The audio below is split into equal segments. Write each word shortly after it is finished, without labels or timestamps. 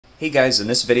Hey guys, in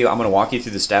this video I'm going to walk you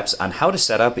through the steps on how to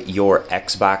set up your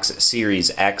Xbox Series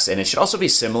X, and it should also be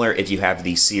similar if you have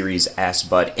the Series S,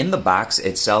 but in the box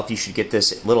itself you should get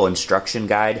this little instruction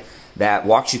guide that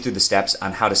walks you through the steps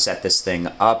on how to set this thing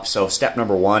up. So step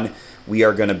number one, we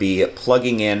are going to be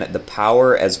plugging in the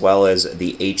power as well as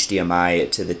the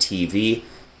HDMI to the TV.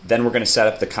 Then we're going to set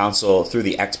up the console through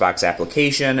the Xbox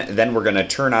application. Then we're going to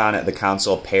turn on the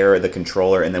console, pair the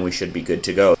controller, and then we should be good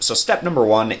to go. So step number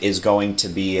one is going to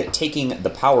be taking the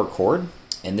power cord,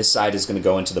 and this side is going to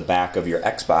go into the back of your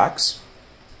Xbox.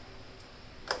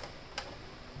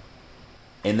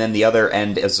 And then the other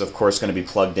end is of course going to be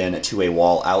plugged in to a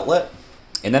wall outlet.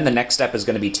 And then the next step is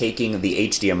going to be taking the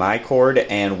HDMI cord,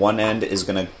 and one end is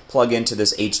going to plug into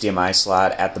this HDMI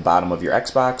slot at the bottom of your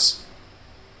Xbox.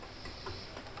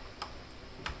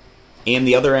 And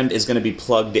the other end is going to be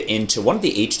plugged into one of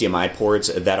the HDMI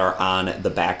ports that are on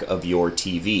the back of your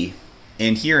TV.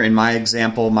 And here in my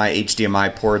example, my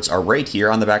HDMI ports are right here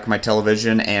on the back of my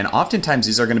television, and oftentimes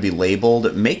these are going to be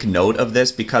labeled. Make note of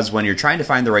this because when you're trying to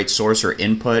find the right source or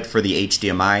input for the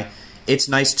HDMI, it's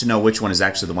nice to know which one is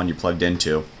actually the one you're plugged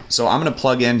into. So I'm going to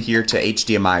plug in here to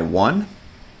HDMI 1.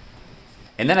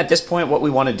 And then at this point what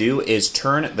we want to do is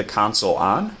turn the console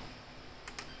on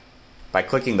by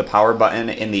clicking the power button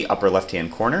in the upper left-hand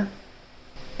corner.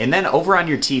 And then over on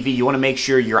your TV, you want to make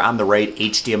sure you're on the right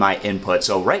HDMI input.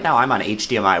 So right now I'm on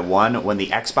HDMI 1. When the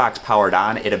Xbox powered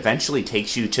on, it eventually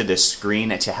takes you to this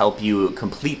screen to help you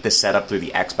complete the setup through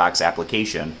the Xbox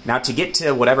application. Now to get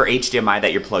to whatever HDMI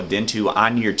that you're plugged into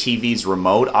on your TV's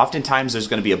remote, oftentimes there's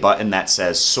going to be a button that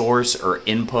says source or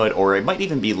input, or it might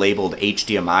even be labeled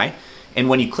HDMI. And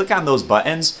when you click on those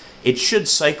buttons, it should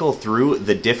cycle through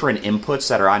the different inputs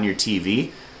that are on your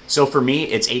TV. So for me,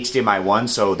 it's HDMI 1,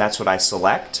 so that's what I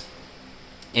select.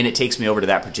 And it takes me over to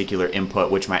that particular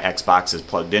input, which my Xbox is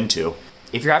plugged into.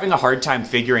 If you're having a hard time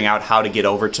figuring out how to get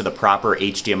over to the proper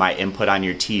HDMI input on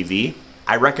your TV,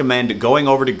 I recommend going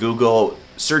over to Google,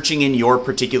 searching in your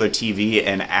particular TV,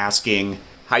 and asking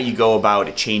how you go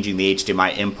about changing the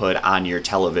HDMI input on your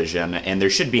television. And there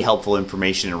should be helpful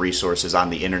information and resources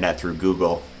on the internet through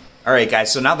Google. Alright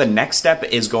guys, so now the next step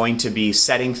is going to be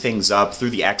setting things up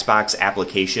through the Xbox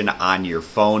application on your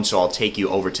phone, so I'll take you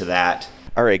over to that.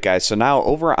 Alright guys, so now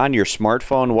over on your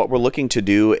smartphone, what we're looking to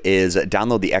do is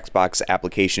download the Xbox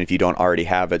application if you don't already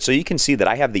have it. So you can see that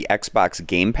I have the Xbox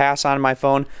Game Pass on my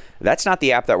phone. That's not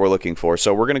the app that we're looking for,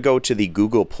 so we're going to go to the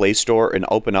Google Play Store and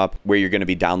open up where you're going to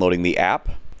be downloading the app.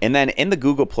 And then in the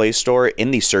Google Play Store, in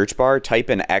the search bar,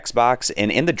 type in Xbox,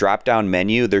 and in the drop-down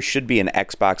menu, there should be an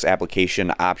Xbox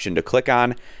application option to click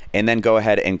on, and then go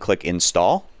ahead and click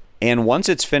Install. And once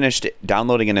it's finished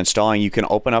downloading and installing, you can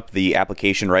open up the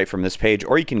application right from this page,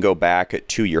 or you can go back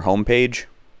to your home page.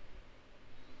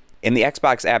 And the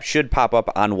Xbox app should pop up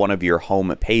on one of your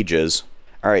home pages.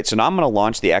 Alright, so now I'm going to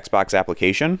launch the Xbox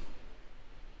application.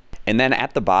 And then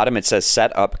at the bottom it says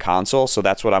Set Up Console, so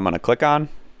that's what I'm going to click on.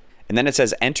 And then it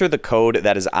says enter the code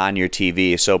that is on your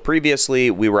TV. So previously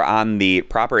we were on the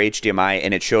proper HDMI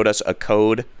and it showed us a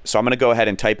code. So I'm going to go ahead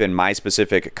and type in my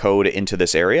specific code into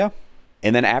this area.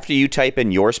 And then after you type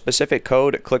in your specific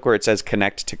code, click where it says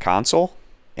connect to console,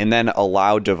 and then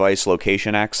allow device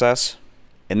location access.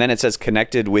 And then it says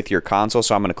connected with your console,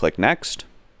 so I'm going to click next.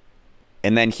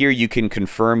 And then here you can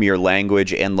confirm your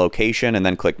language and location, and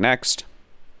then click next.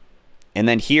 And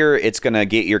then here it's going to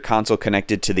get your console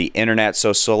connected to the internet.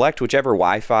 So select whichever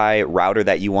Wi-Fi router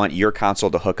that you want your console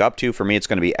to hook up to. For me, it's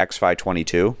going to be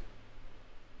XFi22.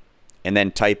 And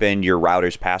then type in your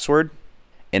router's password.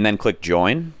 And then click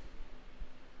join.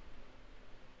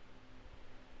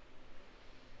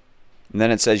 And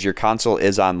then it says your console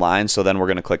is online. So then we're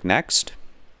going to click next.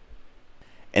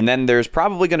 And then there's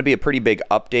probably going to be a pretty big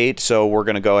update. So we're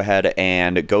going to go ahead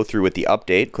and go through with the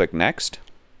update. Click next.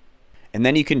 And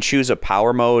then you can choose a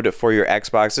power mode for your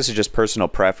Xbox. This is just personal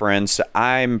preference.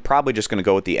 I'm probably just going to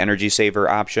go with the energy saver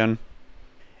option.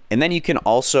 And then you can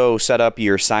also set up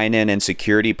your sign-in and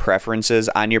security preferences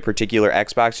on your particular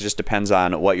Xbox. It just depends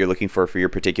on what you're looking for your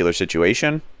particular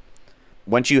situation.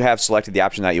 Once you have selected the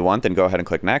option that you want, then go ahead and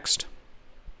click next.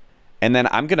 And then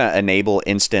I'm going to enable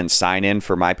instant sign-in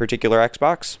for my particular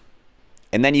Xbox.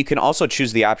 And then you can also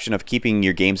choose the option of keeping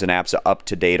your games and apps up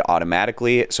to date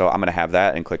automatically. So I'm going to have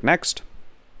that and click next.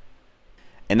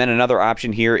 And then another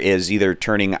option here is either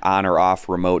turning on or off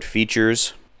remote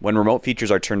features. When remote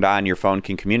features are turned on, your phone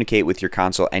can communicate with your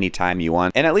console anytime you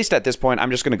want. And at least at this point,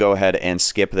 I'm just going to go ahead and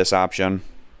skip this option.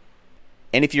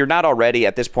 And if you're not already,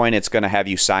 at this point, it's going to have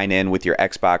you sign in with your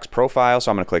Xbox profile.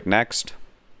 So I'm going to click next.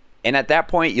 And at that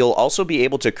point, you'll also be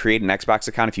able to create an Xbox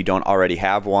account if you don't already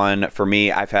have one. For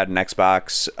me, I've had an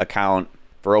Xbox account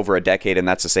for over a decade, and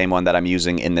that's the same one that I'm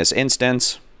using in this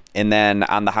instance. And then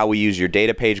on the how we use your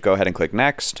data page, go ahead and click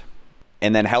next.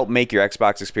 And then help make your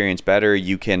Xbox experience better.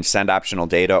 You can send optional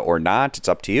data or not. It's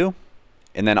up to you.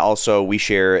 And then also we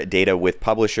share data with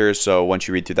publishers. So once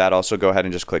you read through that, also go ahead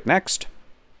and just click next.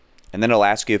 And then it'll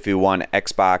ask you if you want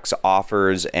Xbox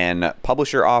offers and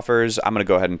publisher offers. I'm going to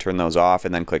go ahead and turn those off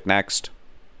and then click next.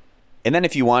 And then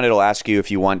if you want, it'll ask you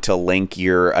if you want to link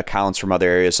your accounts from other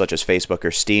areas such as Facebook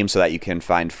or Steam so that you can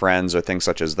find friends or things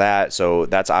such as that. So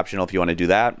that's optional if you want to do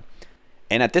that.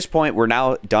 And at this point, we're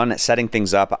now done setting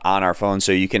things up on our phone.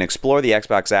 So you can explore the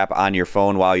Xbox app on your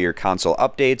phone while your console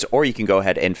updates, or you can go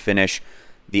ahead and finish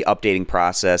the updating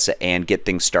process and get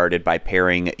things started by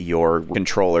pairing your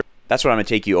controller. That's what I'm going to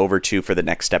take you over to for the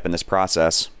next step in this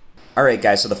process. Alright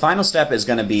guys, so the final step is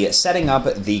going to be setting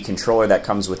up the controller that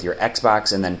comes with your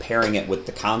Xbox and then pairing it with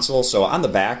the console. So on the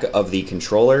back of the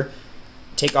controller,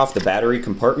 take off the battery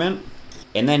compartment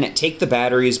and then take the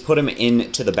batteries, put them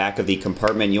into the back of the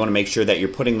compartment. You want to make sure that you're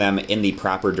putting them in the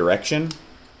proper direction.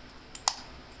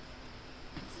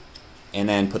 And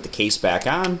then put the case back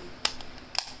on.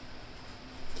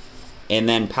 And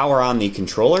then power on the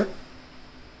controller.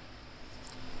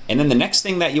 And then the next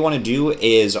thing that you want to do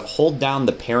is hold down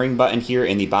the pairing button here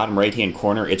in the bottom right hand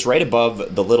corner. It's right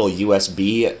above the little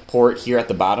USB port here at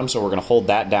the bottom, so we're going to hold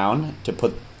that down to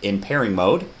put in pairing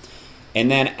mode.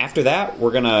 And then after that,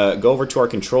 we're going to go over to our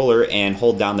controller and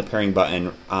hold down the pairing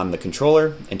button on the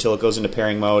controller until it goes into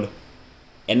pairing mode.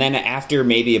 And then after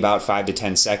maybe about 5 to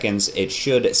 10 seconds, it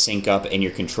should sync up and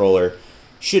your controller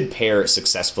should pair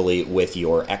successfully with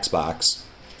your Xbox.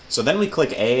 So then we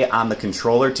click A on the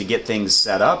controller to get things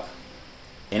set up,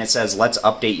 and it says let's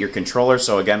update your controller.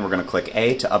 So again, we're going to click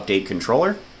A to update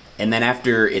controller, and then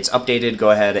after it's updated,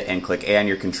 go ahead and click A on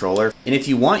your controller. And if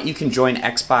you want, you can join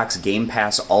Xbox Game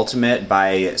Pass Ultimate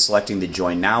by selecting the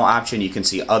Join Now option. You can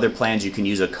see other plans. You can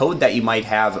use a code that you might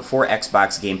have for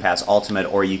Xbox Game Pass Ultimate,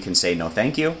 or you can say no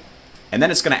thank you. And then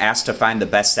it's going to ask to find the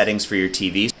best settings for your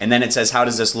TV. And then it says, how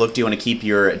does this look? Do you want to keep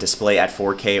your display at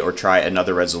 4K or try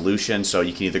another resolution? So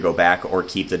you can either go back or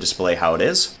keep the display how it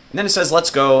is. And then it says, let's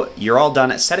go. You're all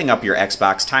done setting up your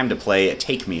Xbox. Time to play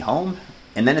Take Me Home.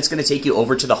 And then it's going to take you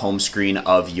over to the home screen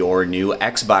of your new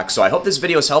Xbox. So I hope this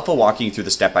video is helpful, walking you through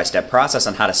the step-by-step process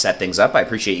on how to set things up. I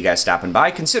appreciate you guys stopping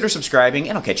by. Consider subscribing,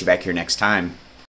 and I'll catch you back here next time.